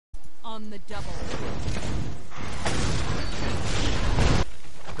On the double.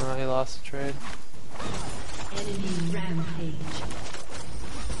 Oh, he lost the trade. Enemy rampage.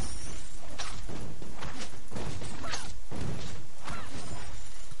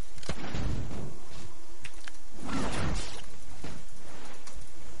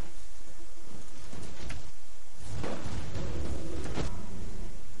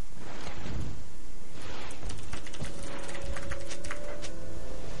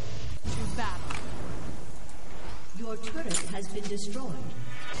 Your turret has been destroyed.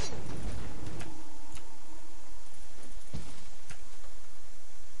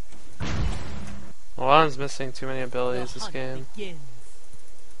 Alon's missing too many abilities this game.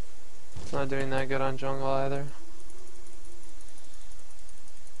 It's not doing that good on jungle either.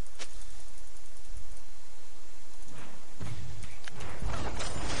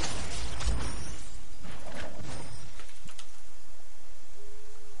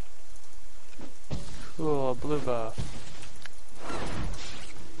 Cool, blue buff.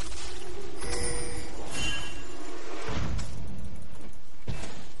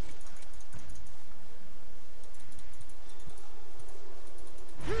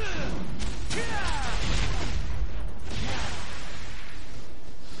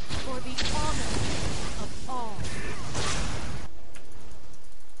 For the honor of all.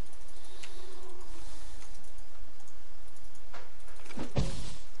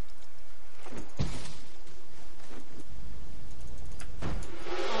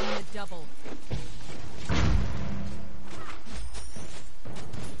 On the double.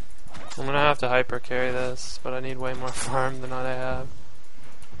 I'm gonna have to hyper carry this, but I need way more farm than what I have.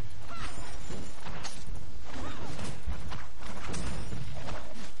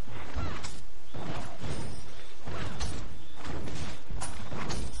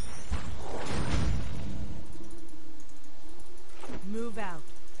 Move out.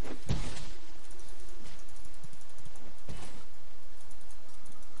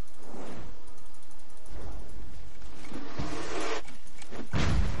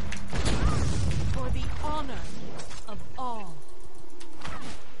 For the honor of all.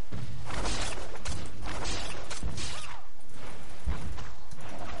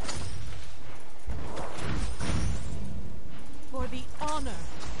 For the honor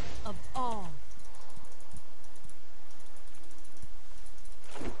of all.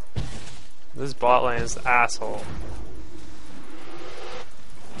 This bot lane is asshole.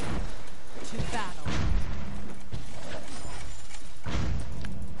 To battle.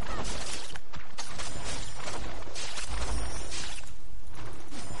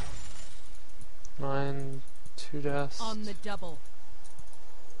 Mine, 2 deaths. On the double.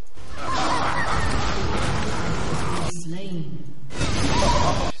 Slain.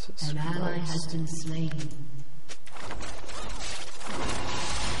 Jesus An ally Christ. has been slain.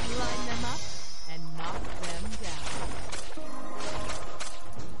 Line them up and knock them down.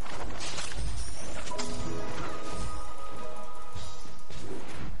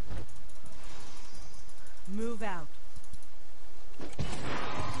 Move out.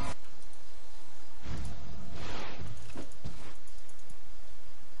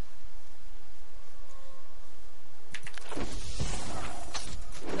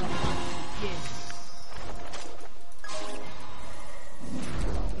 The hunt begins.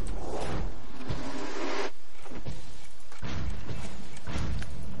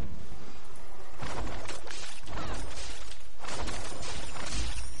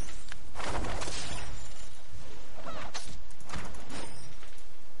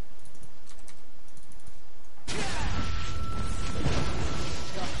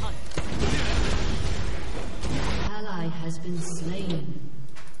 The hunt. Ally has been slain.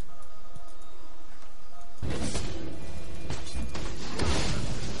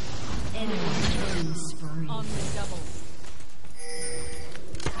 Enemy killing spree. On the double.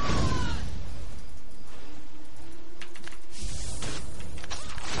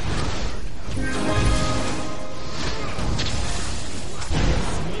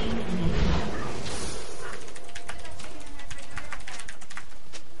 Slain an enemy.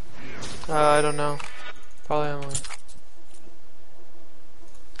 I don't know. Probably Emily.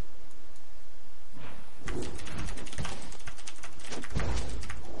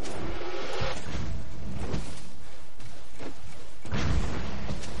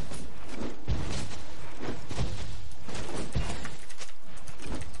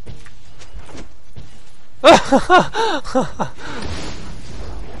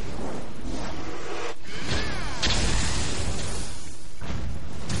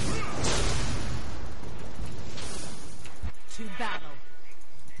 To battle.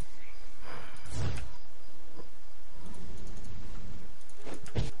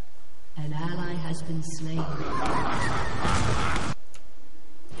 has been slain.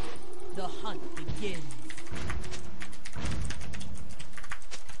 The hunt begins.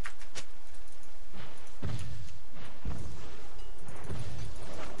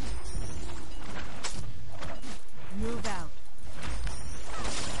 Move out.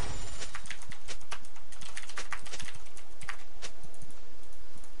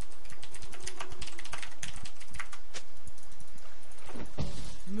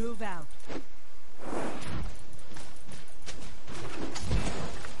 Move out.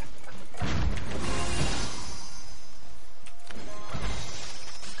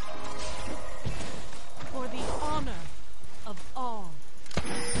 For the honor of all.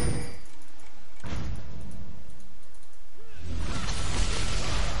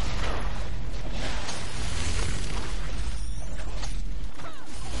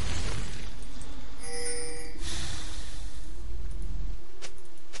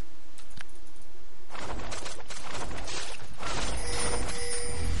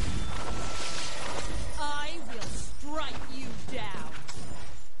 I will strike you down.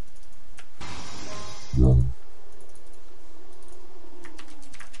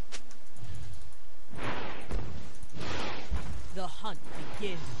 The hunt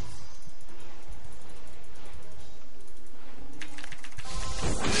begins.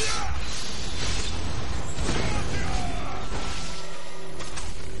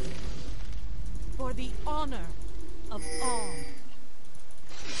 For the honor of all.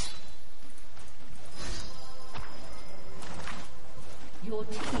 Your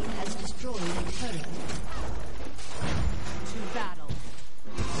team has destroyed a turret. To battle.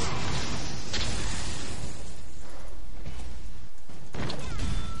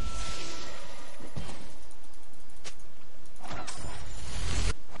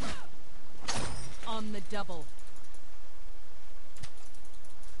 On the double.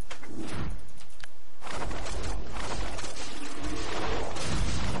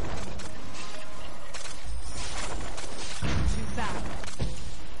 To battle.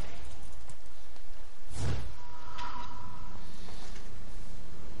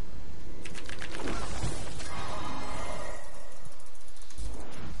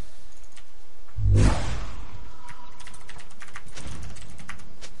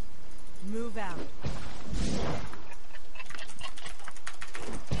 Move out.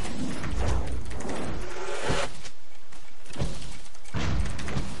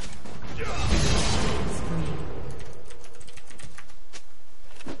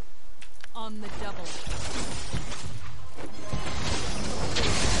 On the double.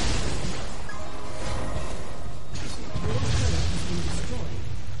 Your turret has been destroyed.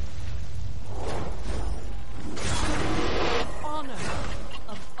 Honor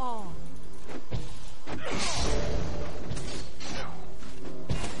of all.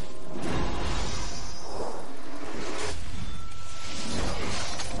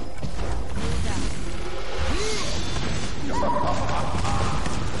 Move out.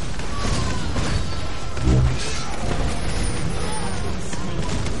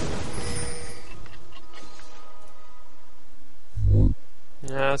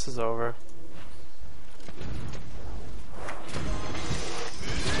 Yeah, this is over.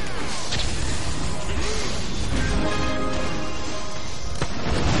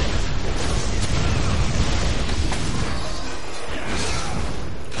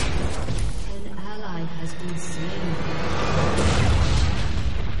 An ally has been slain.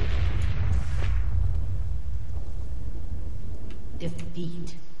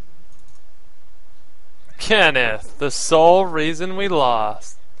 Defeat. Kenneth, the sole reason we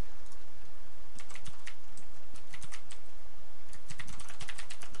lost.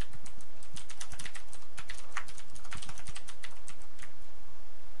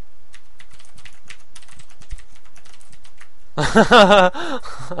 I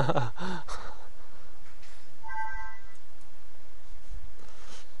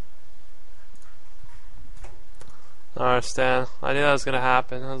understand. I knew that was gonna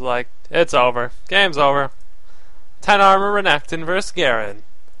happen. I was like, it's over. Game's over. 10 armor Renekton versus Garen.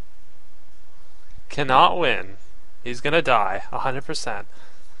 Cannot win. He's gonna die. 100%.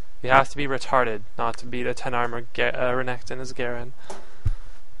 You have to be retarded not to beat a 10 armor Renekton as Garen.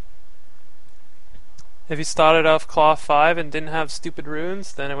 If he started off Claw 5 and didn't have stupid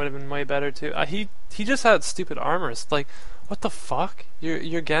runes, then it would have been way better too. He just had stupid armors. Like, what the fuck?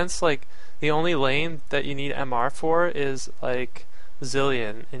 You're against, like, the only lane that you need MR for is, like,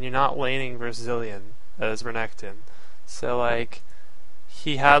 Zillion, and you're not laning versus Zillion as Renekton. So, like,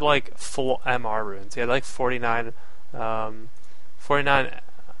 he had, like, full MR runes. He had, like, 49,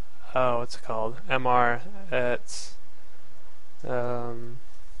 what's it called? MR at,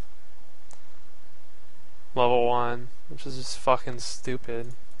 which is just fucking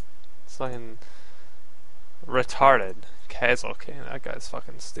stupid. It's fucking retarded. Casual King, that guy's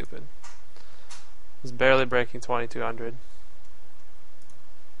fucking stupid. He's barely breaking 2200.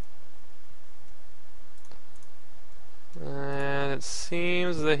 And it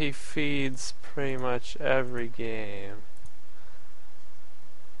seems that he feeds pretty much every game.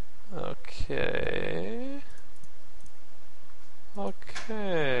 Okay.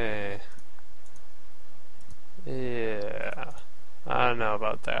 Okay. Yeah. I don't know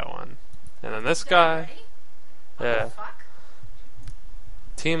about that one. And then this guy. Yeah.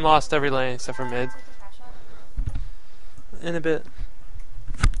 Team lost every lane except for mid. In a bit.